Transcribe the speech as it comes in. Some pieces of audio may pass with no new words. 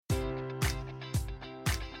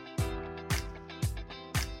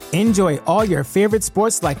Enjoy all your favorite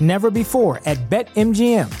sports like never before at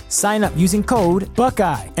BetMGM. Sign up using code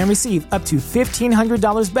Buckeye and receive up to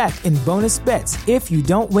 $1,500 back in bonus bets if you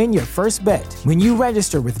don't win your first bet. When you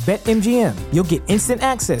register with BetMGM, you'll get instant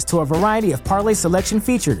access to a variety of parlay selection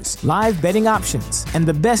features, live betting options, and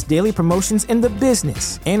the best daily promotions in the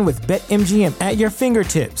business. And with BetMGM at your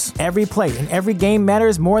fingertips, every play and every game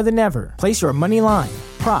matters more than ever. Place your money line,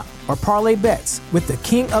 prop, or parlay bets with the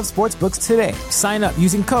king of sportsbooks today. Sign up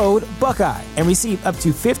using code Buckeye and receive up to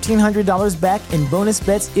 $1,500 back in bonus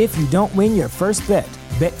bets if you don't win your first bet.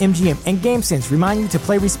 BetMGM and GameSense remind you to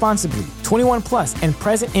play responsibly. 21 plus and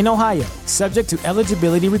present in Ohio, subject to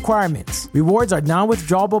eligibility requirements. Rewards are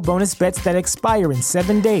non-withdrawable bonus bets that expire in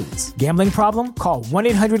 7 days. Gambling problem? Call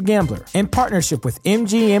 1-800-GAMBLER in partnership with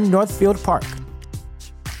MGM Northfield Park.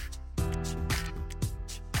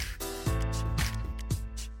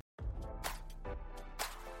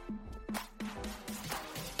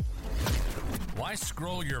 Why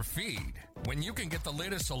scroll your feed when you can get the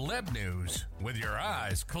latest celeb news with your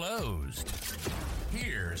eyes closed?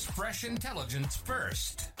 Here's fresh intelligence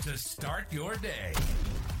first to start your day.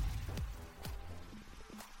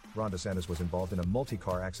 Ron DeSantis was involved in a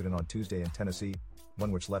multi-car accident on Tuesday in Tennessee,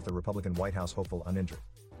 one which left the Republican White House hopeful uninjured.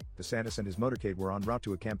 DeSantis and his motorcade were en route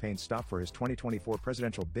to a campaign stop for his 2024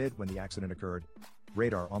 presidential bid when the accident occurred,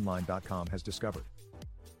 RadarOnline.com has discovered.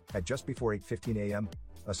 At just before 8:15 a.m.,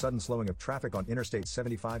 a sudden slowing of traffic on Interstate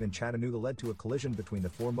 75 in Chattanooga led to a collision between the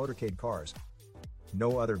four motorcade cars.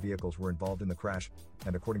 No other vehicles were involved in the crash,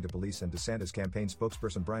 and according to police and DeSantis campaign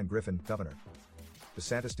spokesperson Brian Griffin, Governor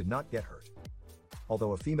DeSantis did not get hurt.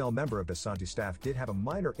 Although a female member of DeSantis' staff did have a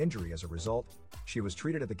minor injury as a result, she was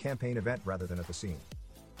treated at the campaign event rather than at the scene.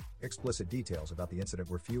 Explicit details about the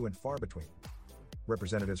incident were few and far between.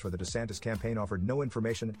 Representatives for the DeSantis campaign offered no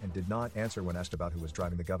information and did not answer when asked about who was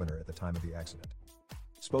driving the governor at the time of the accident.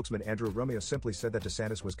 Spokesman Andrew Romeo simply said that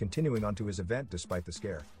DeSantis was continuing on to his event despite the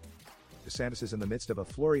scare. DeSantis is in the midst of a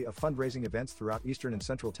flurry of fundraising events throughout eastern and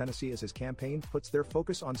central Tennessee as his campaign puts their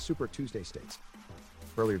focus on Super Tuesday states.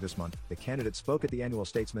 Earlier this month, the candidate spoke at the annual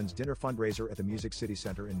Statesman's Dinner fundraiser at the Music City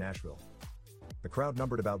Center in Nashville. The crowd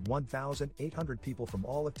numbered about 1,800 people from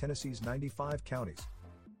all of Tennessee's 95 counties.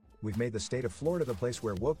 "We've made the state of Florida the place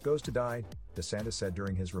where woke goes to die," DeSantis said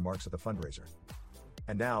during his remarks at the fundraiser.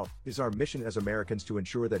 "And now, is our mission as Americans to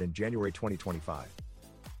ensure that in January 2025,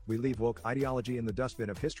 we leave woke ideology in the dustbin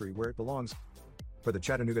of history where it belongs." For the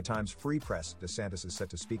Chattanooga Times Free Press, DeSantis is set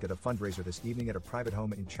to speak at a fundraiser this evening at a private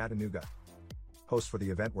home in Chattanooga. Hosts for the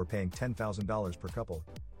event were paying $10,000 per couple,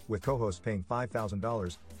 with co-hosts paying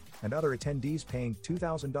 $5,000, and other attendees paying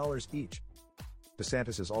 $2,000 each.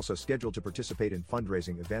 DeSantis is also scheduled to participate in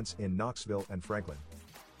fundraising events in Knoxville and Franklin.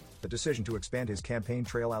 The decision to expand his campaign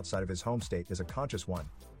trail outside of his home state is a conscious one.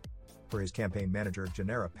 For his campaign manager,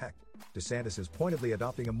 Janera Peck, DeSantis is pointedly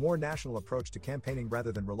adopting a more national approach to campaigning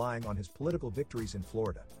rather than relying on his political victories in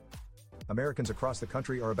Florida. "Americans across the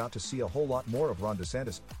country are about to see a whole lot more of Ron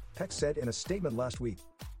DeSantis," Peck said in a statement last week.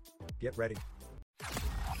 Get ready.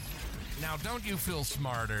 Now, don't you feel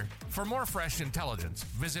smarter? For more fresh intelligence,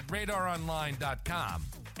 visit RadarOnline.com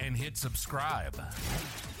and hit subscribe.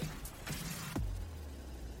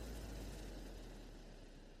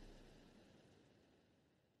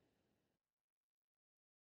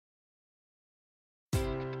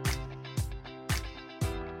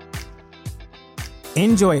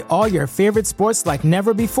 Enjoy all your favorite sports like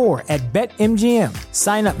never before at BetMGM.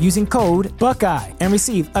 Sign up using code Buckeye and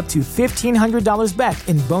receive up to $1,500 back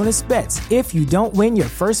in bonus bets if you don't win your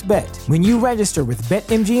first bet. When you register with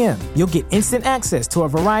BetMGM, you'll get instant access to a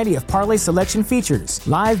variety of parlay selection features,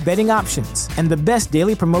 live betting options, and the best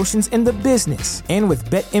daily promotions in the business. And with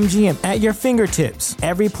BetMGM at your fingertips,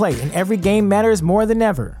 every play and every game matters more than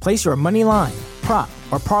ever. Place your money line, prop,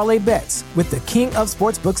 or parlay bets with the king of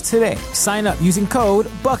sportsbooks today. Sign up using code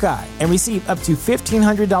Buckeye and receive up to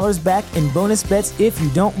 $1,500 back in bonus bets if you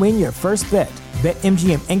don't win your first bet.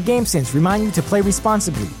 BetMGM and GameSense remind you to play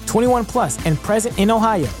responsibly. 21 plus and present in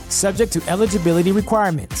Ohio, subject to eligibility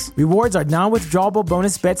requirements. Rewards are non-withdrawable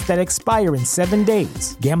bonus bets that expire in 7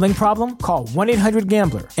 days. Gambling problem? Call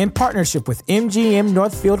 1-800-GAMBLER in partnership with MGM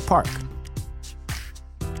Northfield Park.